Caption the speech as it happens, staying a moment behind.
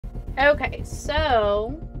Okay,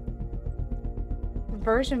 so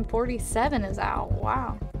version 47 is out.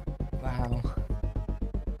 Wow. Wow.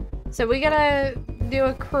 So we gotta do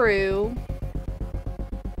a crew.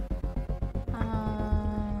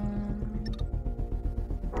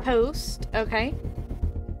 Host. Okay.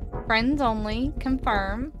 Friends only.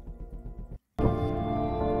 Confirm.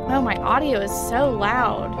 Oh, my audio is so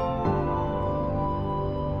loud.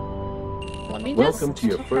 Let me Welcome to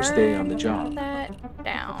your first day on the job. That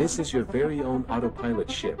down. This is your very own autopilot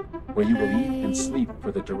ship, where you will eat and sleep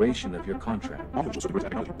for the duration of your contract.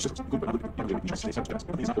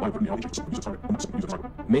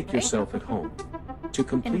 Make yourself at home. To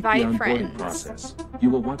complete Invite the onboarding friends. process, you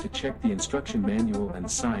will want to check the instruction manual and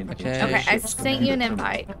sign into the Okay, I ship's sent you an computer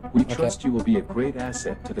terminal. invite. We trust you will be a great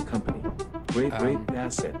asset to the company. Great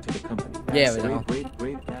asset to the company. Yeah, we know.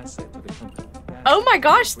 Great asset to the company. Oh my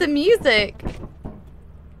gosh, the music!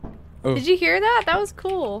 Oh. Did you hear that? That was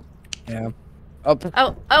cool. Yeah. Oh.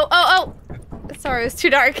 Oh! Sorry, it was too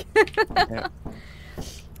dark. Yeah.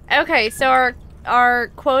 Okay, so our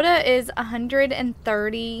quota is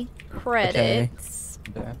 130 credits.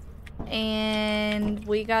 Okay. And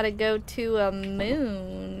we gotta go to a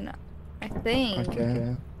moon, I think.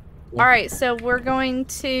 Okay. Alright, so we're going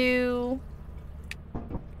to...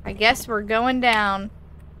 I guess we're going down.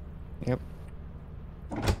 Yep.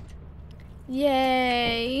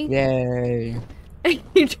 Yay! Yay.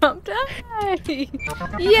 You jumped up! Yay!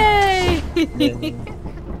 Yay.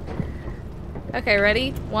 Okay,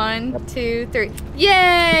 ready? 1, 2, 3.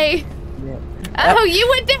 Yay! Yeah. Oh, you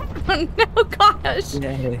went down! Oh gosh!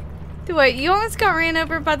 Yay. Wait, you almost got ran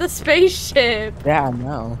over by the spaceship. Yeah, I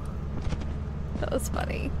know. That was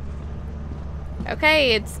funny.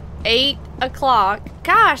 Okay, it's 8 o'clock.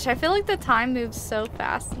 Gosh, I feel like the time moves so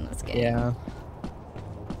fast in this game. Yeah.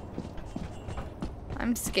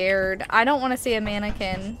 I'm scared. I don't want to see a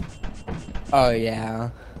mannequin. Oh,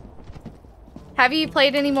 yeah. Have you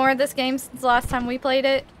played any more of this game since the last time we played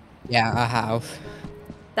it? Yeah, I have.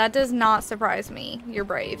 That does not surprise me. You're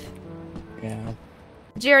brave. Yeah.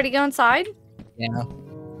 Did you already go inside? Yeah.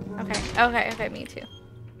 Okay, me too.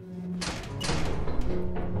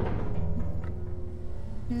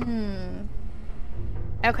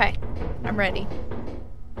 Okay, I'm ready.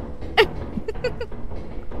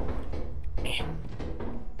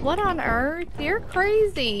 What on earth? You're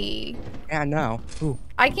crazy. Yeah, I know. Ooh.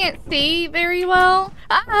 I can't see very well.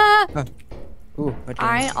 Ah! Ooh, what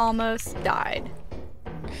I almost died.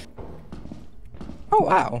 Oh,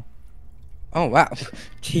 wow. Oh, wow.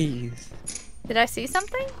 Jeez. Did I see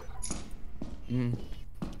something? Mm.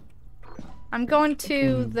 I'm going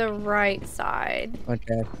to the right side.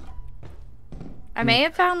 Okay. I may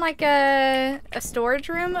have found like a storage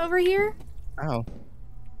room over here. Oh.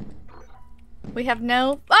 We have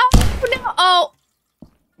no... Oh, no! Oh!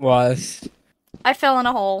 Was. I fell in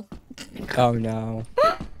a hole. Oh, no.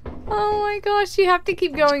 Oh my gosh, you have to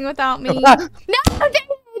keep going without me. No, Dad!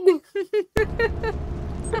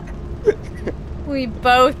 We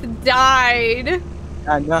both died.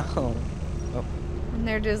 I know. Oh. And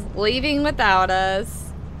they're just leaving without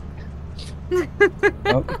us.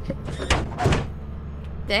 Oh.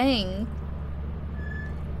 Dang.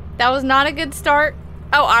 That was not a good start.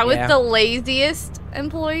 Oh, I was Yeah. the laziest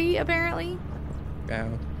employee, apparently. Yeah.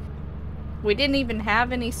 We didn't even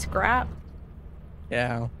have any scrap.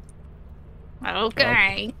 Yeah.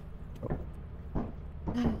 Okay.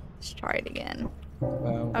 Let's try it again.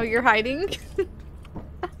 Well. Oh, you're hiding?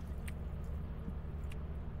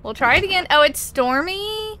 We'll try it again. Oh, it's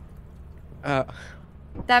stormy?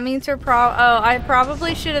 That means we're I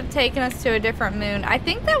probably should have taken us to a different moon. I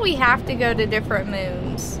think that we have to go to different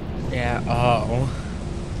moons. Yeah. Oh.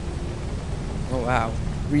 Oh, wow.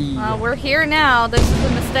 We're here now. This is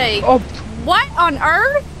a mistake. Oh. What on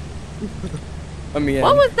earth? I mean.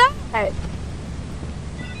 What was that?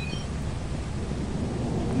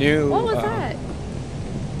 New. What was that?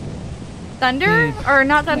 Thunder? Or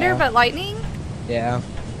not thunder, Yeah. but lightning? Yeah.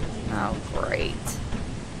 Oh, great.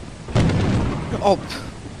 Oh.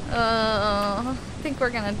 I think we're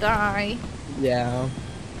gonna die. Yeah.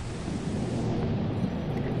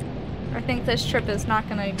 I think this trip is not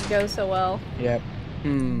gonna go so well. Yep.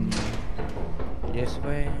 This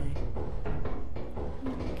way.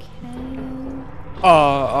 Okay.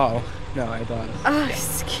 Oh. No, I thought. Oh,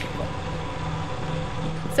 excuse.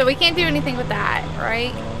 So we can't do anything with that,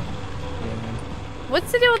 right? Yeah.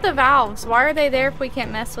 What's the deal with the valves? Why are they there if we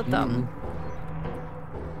can't mess with them?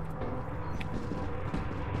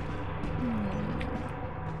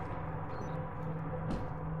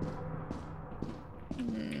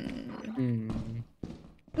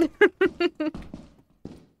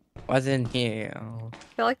 Wasn't here.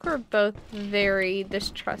 I feel like we're both very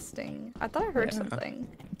distrusting. I thought I heard Yeah. something.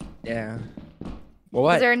 Yeah. Well,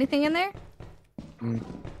 what? Is there anything in there?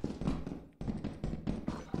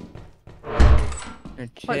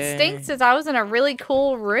 What Okay. stinks is I was in a really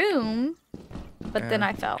cool room, but then Yeah.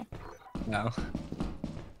 I fell. No.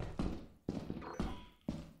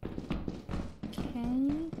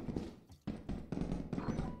 Okay.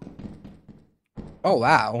 Oh,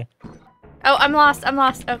 wow. Oh, I'm lost. I'm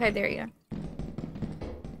lost. Okay, there you go.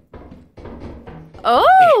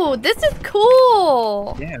 Oh, this is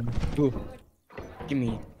cool. Yeah. Ooh. Give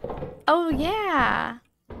me. Oh, yeah.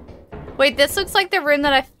 Wait, this looks like the room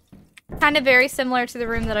that I... Kind of very similar to the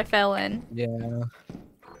room that I fell in. Yeah.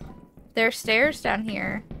 There's stairs down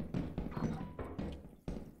here.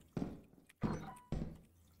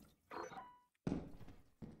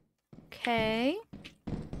 Okay.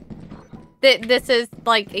 This is,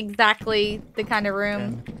 like, exactly the kind of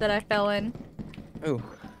room that I fell in. Oh.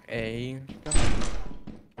 A.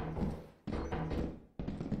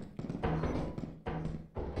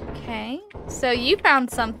 Okay. So you found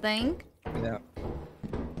something. Yeah.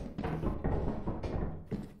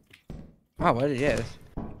 Oh, what it is?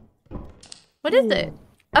 What is it?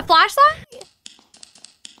 A flashlight?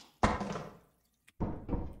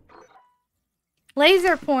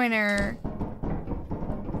 Laser pointer.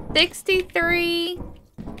 63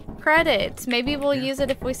 credits. Maybe we'll use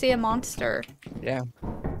it if we see a monster. Yeah.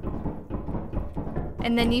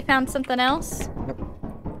 And then you found something else? Yep.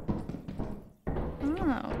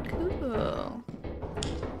 Oh, cool.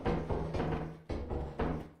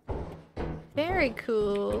 Very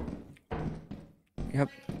cool. Yep.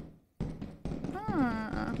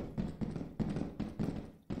 Huh.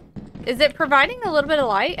 Is it providing a little bit of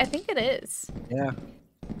light? I think it is. Yeah.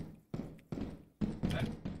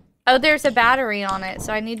 Oh, there's a battery on it,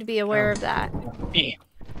 so I need to be aware of that.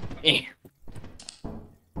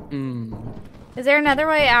 Hmm. Is there another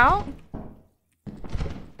way out?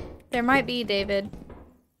 There might be, David.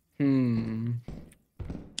 Hmm.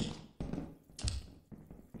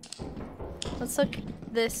 Let's look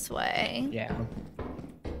this way. Yeah.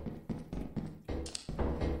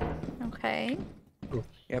 Okay. Ooh,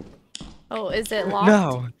 yep. Oh, is it locked?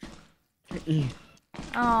 No.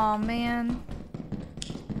 Oh, man.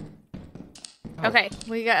 Okay,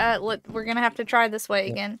 we got. We're gonna have to try this way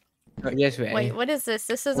again. Yes, way. Wait, what is this?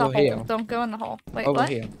 This is a Over hole. here. Don't go in the hole. Wait, Over what?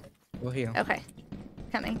 here. Over here. Okay,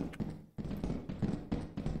 coming.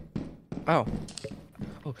 Oh.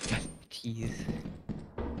 Oh, jeez.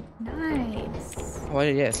 Nice. What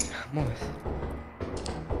it is? Moss.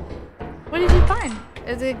 What did you find?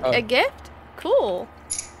 Is it Oh. a gift? Cool.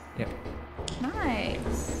 Yep.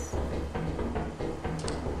 Nice.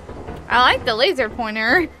 I like the laser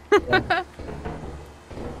pointer. Yeah.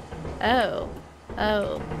 Oh.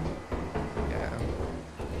 Oh. Yeah.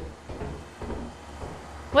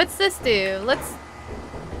 What's this do? Let's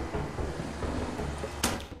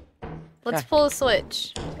Yeah. pull a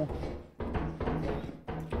switch.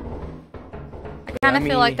 I kind of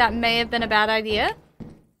feel like that may have been a bad idea.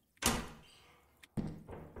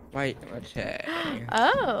 Wait, let's check.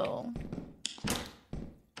 Oh.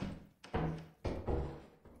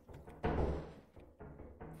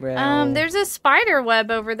 Well. There's a spider web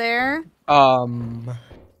over there.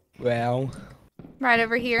 Well. Right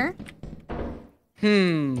over here.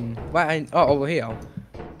 Why? Oh, over here.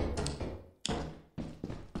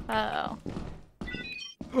 Uh-oh.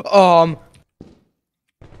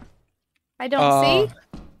 I don't see.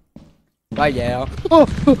 Right, yeah.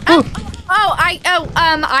 I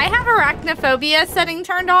have arachnophobia setting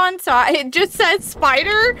turned on, so it just says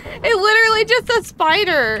spider. It literally just says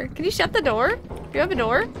spider. Can you shut the door? Do you have a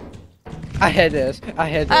door? I had this.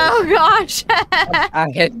 Oh gosh. I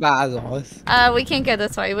had Bazos. We can't go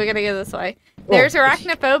this way. We gotta go this way. There's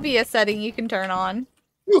arachnophobia setting you can turn on.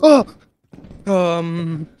 Are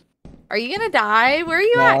you gonna die? Where are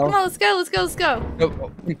you at? No. Come on, let's go. Let's go. Let's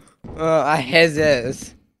go. I had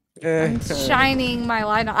this. I'm shining my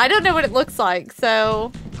light on. I don't know what it looks like,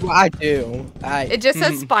 so Well, I do. it just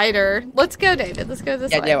says spider. Let's go, David. Let's go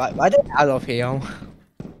this way. Yeah, why did out of here?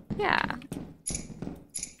 Yeah.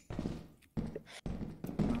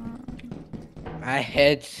 I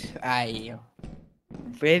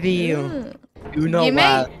really Ooh. you know You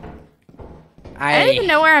may- what? I don't even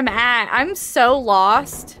know where I'm at. I'm so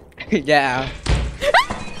lost. Yeah.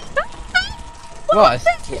 What was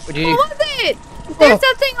it? What did you- What was it? There's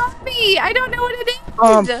something on me. I don't know what it is.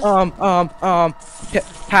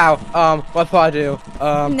 How? What do I do?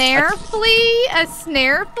 Snare flea? A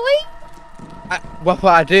snare flea? What do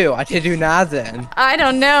I do? I did do nothing. I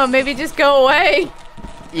don't know. Maybe just go away.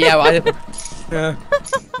 Yeah, well,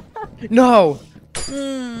 no.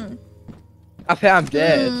 Mm. I think I'm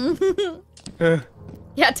dead. Mm.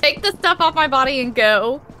 Yeah, take the stuff off my body and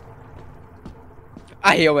go.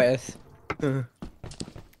 I hear this. And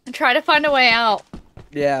try to find a way out.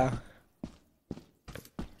 Yeah.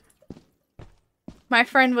 My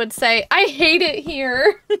friend would say, I hate it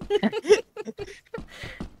here.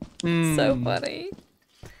 So funny.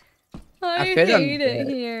 I feel I'm hate it dead.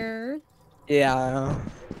 here. Yeah.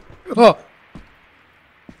 Oh.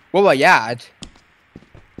 What was that?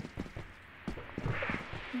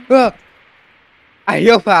 Oh. I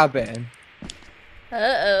hear something.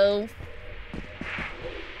 Uh-oh.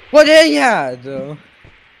 What is that?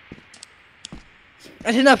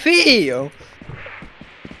 I did not feel.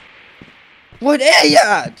 What is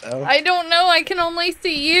that? I don't know. I can only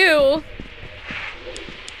see you.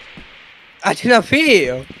 I did not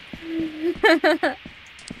feel.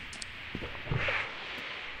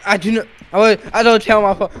 I do not. I don't tell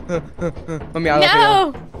my phone. Let me out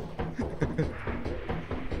No.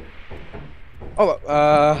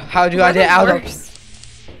 Oh, how do I get out of?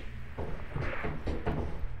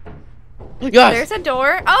 Yes. There's a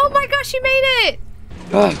door. Oh my gosh, you made it.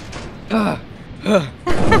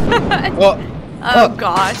 Oh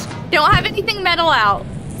gosh. Don't have anything metal out.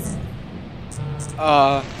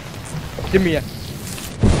 Give me a.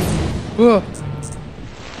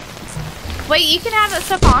 Wait, you can have that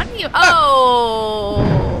stuff on you. Oh.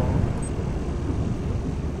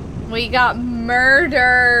 We got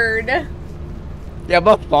murdered. Yeah,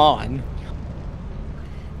 but fun.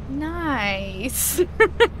 Nice.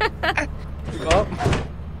 Oh.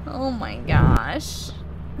 Oh my gosh.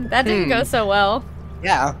 That didn't go so well.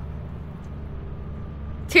 Yeah.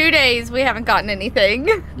 2 days we haven't gotten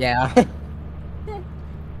anything. Yeah.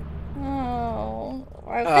 Oh.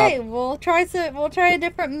 Okay, we'll try a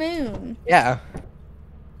different moon. Yeah.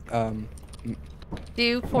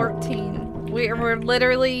 Do 14. We're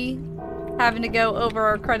literally having to go over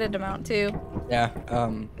our credit amount too. Yeah.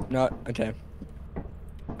 Not okay.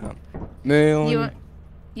 Moon.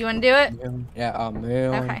 You want to do it? Moon. Yeah.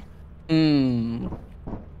 Moon. Okay.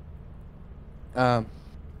 I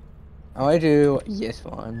want to do this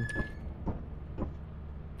one.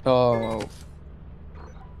 So.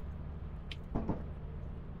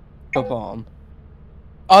 Perform.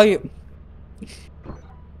 Oh, you.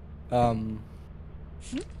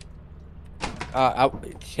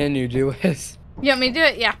 Can you do this? You want me to do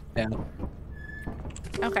it? Yeah. Yeah.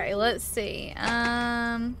 Okay, let's see.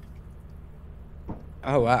 Oh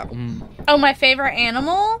wow. Oh, my favorite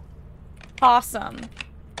animal? Possum.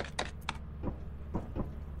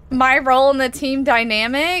 My role in the team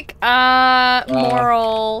dynamic?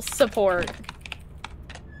 Moral support.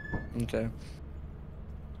 Okay.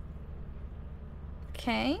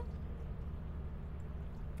 Okay.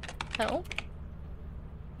 Oh.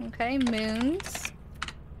 Okay, moons.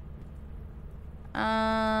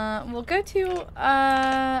 We'll go to,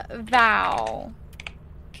 Val.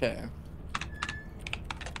 Okay.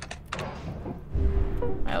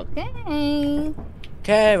 Okay.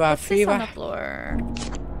 Okay, my What's this on the fever. floor?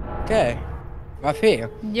 Okay. My fever.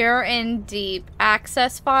 You're in deep.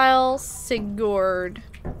 Access files, Sigurd.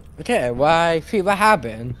 Okay, why fever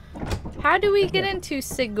happened? How do we get into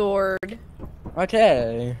Sigurd?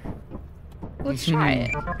 Okay. Let's try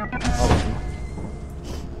it.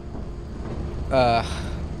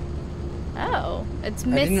 Oh, it's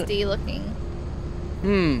misty looking.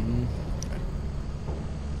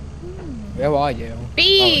 Where are you?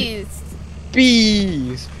 Bees! Oh.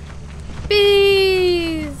 Bees!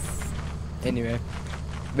 Bees! Anyway.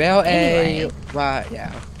 Well, Anyway. Yeah.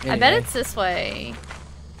 Anyway. I bet it's this way.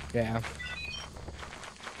 Yeah.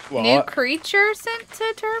 New What? creature sent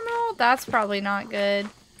to terminal? That's probably not good.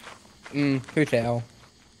 Who tell?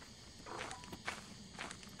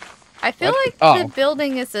 I feel What? like Oh. the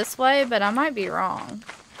building is this way, but I might be wrong.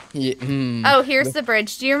 Yeah, Oh, here's the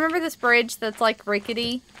bridge. Do you remember this bridge that's like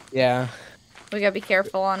rickety? Yeah. We gotta be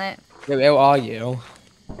careful on it. Where are you?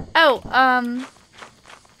 Oh,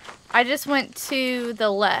 I just went to the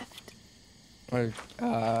left. Oh,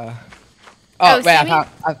 Oh, wait, see me?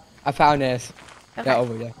 I found this. Okay. Yeah,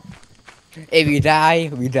 over there. If we die,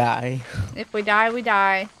 we die. If we die, we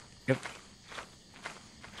die. Yep.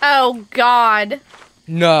 Oh, God.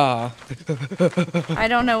 No. I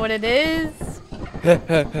don't know what it is.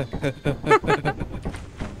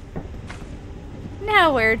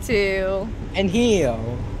 Nowhere to. And here.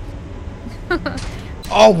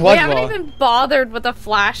 Oh, what? We haven't even bothered with a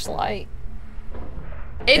flashlight.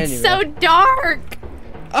 It's Anyway. so dark.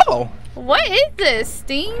 Oh, What is this,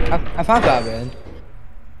 Steam? I found something.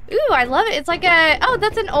 Ooh, I love it. It's like a... Oh,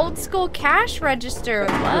 that's an old school cash register.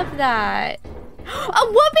 Love that. A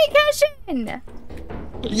whoopee cushion!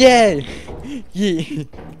 Yay! Yeah.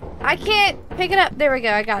 I can't pick it up. There we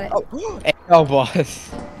go. I got it. Oh, boss.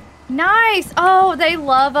 Nice. Oh, they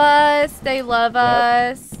love us. They love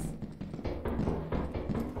us.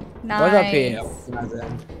 Nice. What's up here?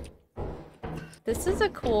 This is a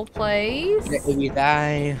cool place. If we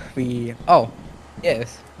die, we... Oh,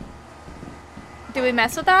 yes. Do we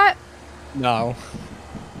mess with that? No.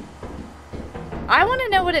 I want to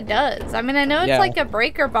know what it does. I mean, I know it's like a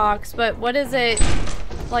breaker box, but what is it?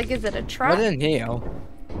 Like, is it a trap? What's in here?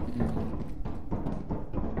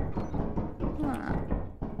 Huh.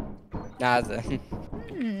 Nothing.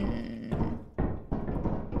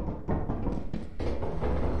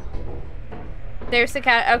 There's the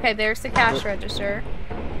cash. Okay, there's the cash register.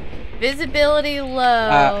 Visibility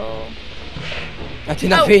low.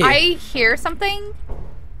 I hear something.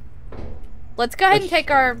 Let's go ahead and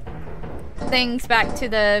take our things back to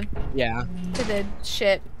the to the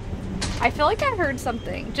ship. I feel like I heard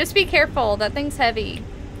something. Just be careful. That thing's heavy.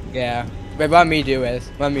 Yeah. Wait, let me do it.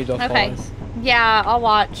 Let me do it. Okay. Yeah, I'll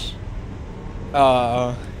watch.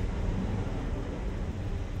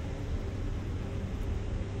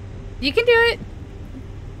 You can do it.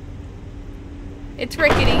 It's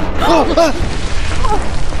rickety.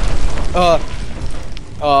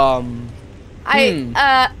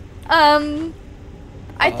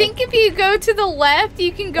 I think if you go to the left,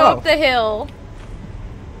 you can go up the hill.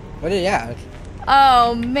 What is that?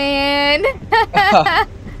 Oh man.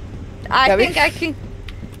 I think I can.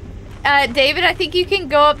 David, I think you can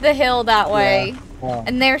go up the hill that way. Yeah.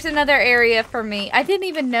 And there's another area for me. I didn't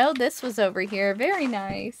even know this was over here. Very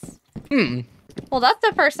nice. Well, that's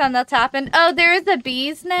the first time that's happened. Oh, there is a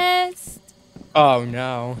bee's nest. Oh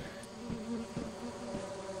no.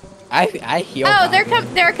 I heal. Oh,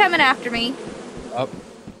 they're coming after me. Oh.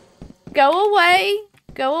 Go away.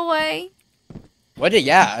 Go away. What is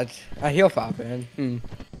that? I heal popping.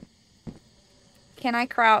 Can I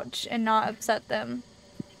crouch and not upset them?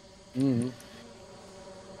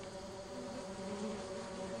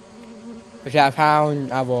 Which I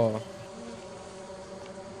found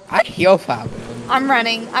I heal popping. I'm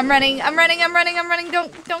running.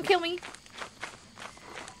 Don't kill me.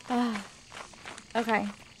 Okay.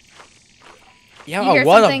 Yeah, you hear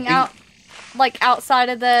something outside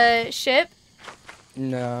of the ship?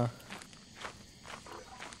 No.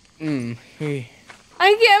 I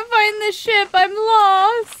can't find the ship. I'm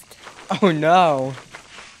lost. Oh no.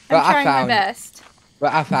 I'm trying my best.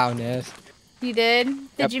 But I found this. You did?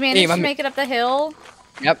 Did you manage to make it up the hill?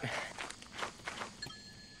 Yep.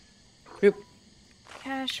 Boop.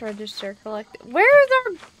 Cash register collected. Where is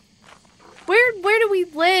our... Where do we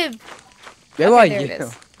live? There it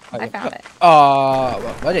is. I found it.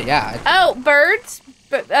 What is that? Oh, birds?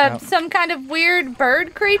 Some kind of weird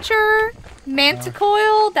bird creature?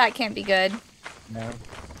 Manticoil? That can't be good. No.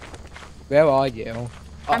 Where are you?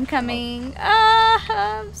 I'm coming.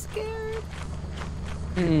 I'm scared.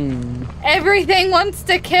 Everything wants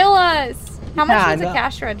to kill us. How much is the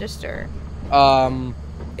cash register?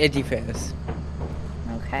 85.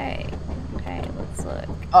 Okay. Okay, let's look.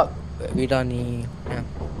 Oh, we don't need... Yeah.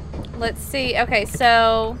 Let's see. Okay,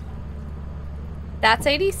 so... That's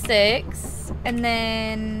 86. And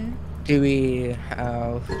then... Do we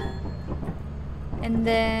have... And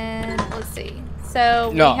then... Let's see.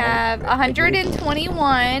 So, we have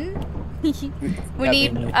 121. We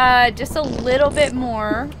need just a little bit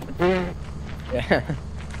more. Yeah.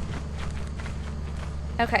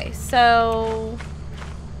 Okay, so...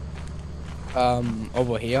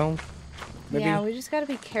 Over here? Maybe? Yeah, we just gotta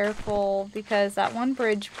be careful because that one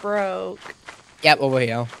bridge broke. Yep, over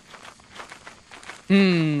here.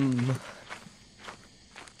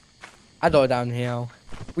 I go down here.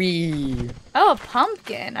 Oh, a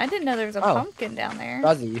pumpkin. I didn't know there was a pumpkin down there.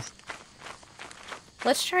 Fuzzies.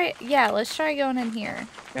 Let's try, let's try going in here.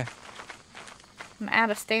 Yeah. I'm out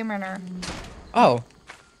of stamina. Oh.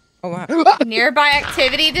 Oh, wow. Nearby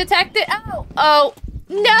activity detected. Oh,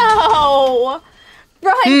 no!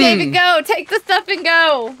 Run, David, go. Take the stuff and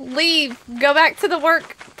go. Leave. Go back to the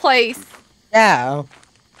workplace. Yeah.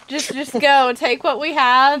 Just go. Take what we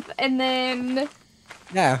have, and then...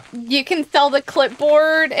 Yeah. You can sell the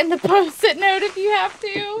clipboard and the post-it note if you have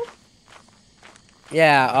to.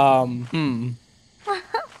 Yeah,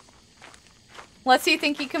 Unless you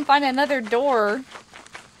think you can find another door.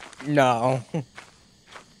 No.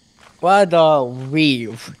 What the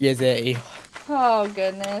leave is it? Oh,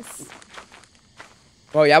 goodness.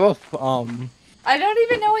 Well, yeah, I don't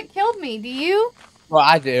even know what killed me. Do you? Well,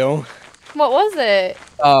 I do. What was it?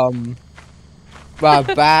 Well,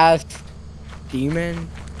 bass demon.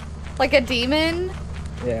 Like a demon?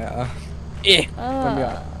 Yeah.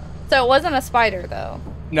 So it wasn't a spider, though.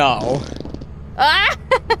 No. Ah!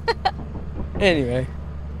 Anyway.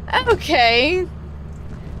 Okay.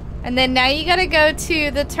 And then now you gotta go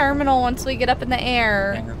to the terminal once we get up in the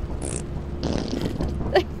air. Yeah.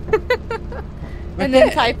 And then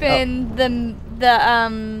type in the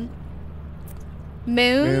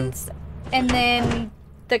moons and then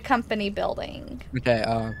the company building. Okay,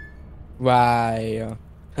 why,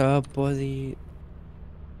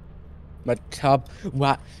 my top,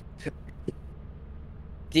 what,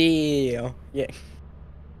 deal, yeah,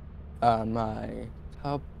 my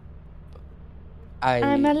top,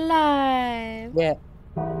 I'm alive. yeah,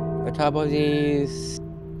 the top of these,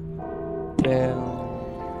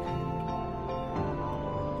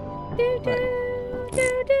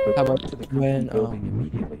 Report to the company building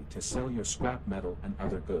immediately to sell your scrap metal and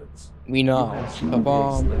other goods. we know, You have 2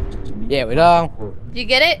 days left to meet yeah, we the know, quota. You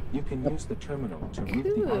get it? You can use the terminal to route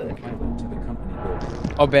the autopilot to the company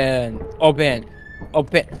building.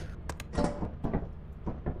 open,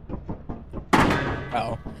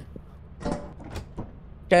 oh,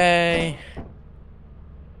 okay,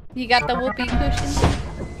 You got the whoopee cushion?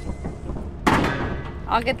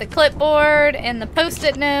 I'll get the clipboard and the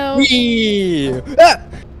post-it note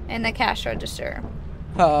and the cash register.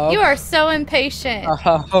 help, You are so impatient.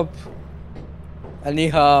 help, I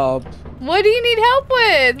need help. What do you need help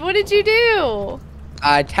with? What did you do?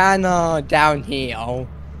 I tunnel down here. Oh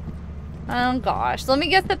gosh. Let me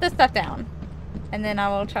get this stuff down. And then I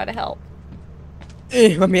will try to help.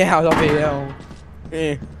 Let me out of here.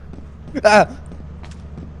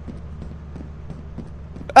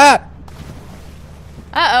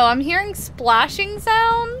 Uh-oh, I'm hearing splashing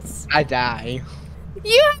sounds. I die.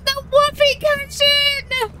 You have the whoopee cushion!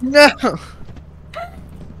 No.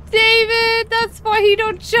 David, that's why you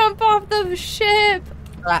don't jump off the ship.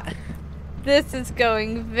 This is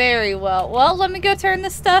going very well. Well, let me go turn the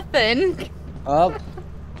stuff in. Oh.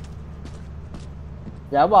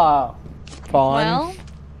 That was fun. Well,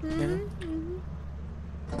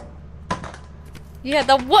 you had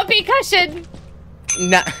the whoopee cushion.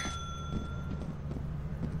 Nah.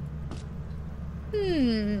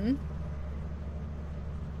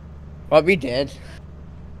 What we did.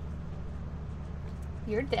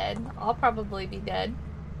 You're dead. I'll probably be dead.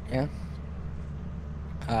 Yeah.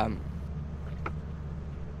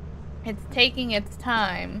 It's taking its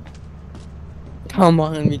time. Come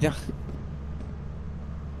on, we done.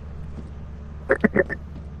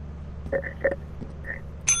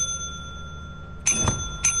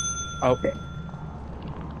 Okay.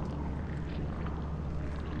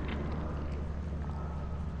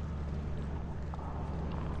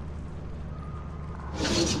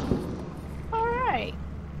 All right.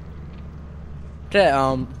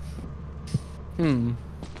 Okay,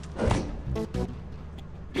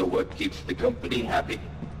 You're what keeps the company happy.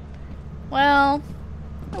 Well,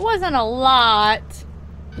 it wasn't a lot.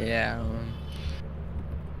 Yeah.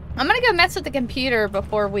 I'm gonna go mess with the computer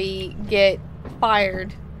before we get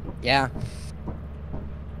fired. Yeah.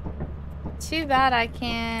 Too bad I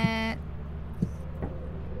can't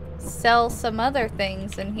sell some other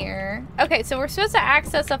things in here. Okay, so we're supposed to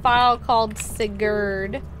access a file called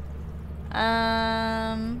Sigurd.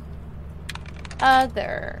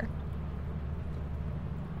 Other.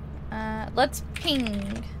 Let's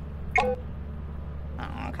ping. Oh,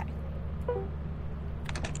 okay.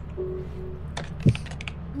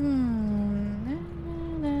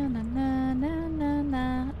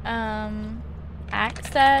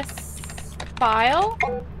 Access file.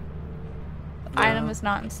 Item is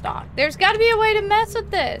not in stock. There's got to be a way to mess with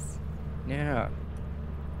this. Yeah.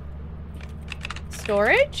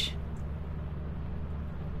 Storage?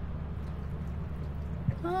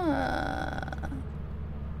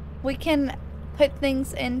 We can put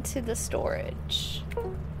things into the storage.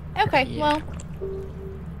 Okay, Yeah. well.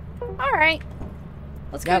 Alright.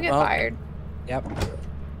 Let's go get fired. Yep.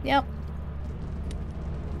 Yep.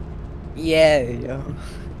 Yeah.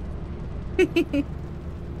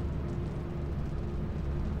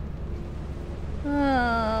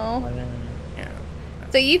 Oh.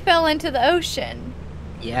 So you fell into the ocean.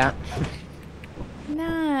 Yeah.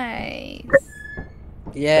 Nice.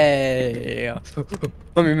 Yeah.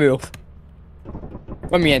 Let me move.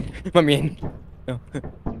 Let me in. Let me in. No.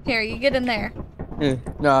 Here, you get in there.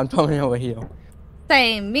 No, I'm coming over here.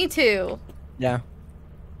 Same, me too. Yeah.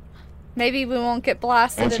 Maybe we won't get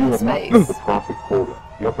blasted As you in have not space. met the profit quota,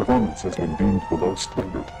 your performance has been deemed below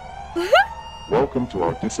standard. Welcome to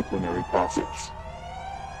our disciplinary process.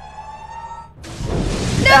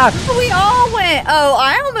 No, we all went. Oh,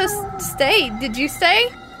 I almost stayed. Did you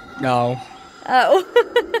stay? No. Oh.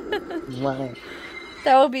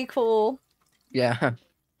 That would be cool. Yeah.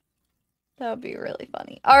 That would be really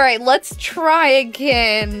funny. All right, let's try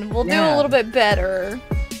again. We'll do a little bit better.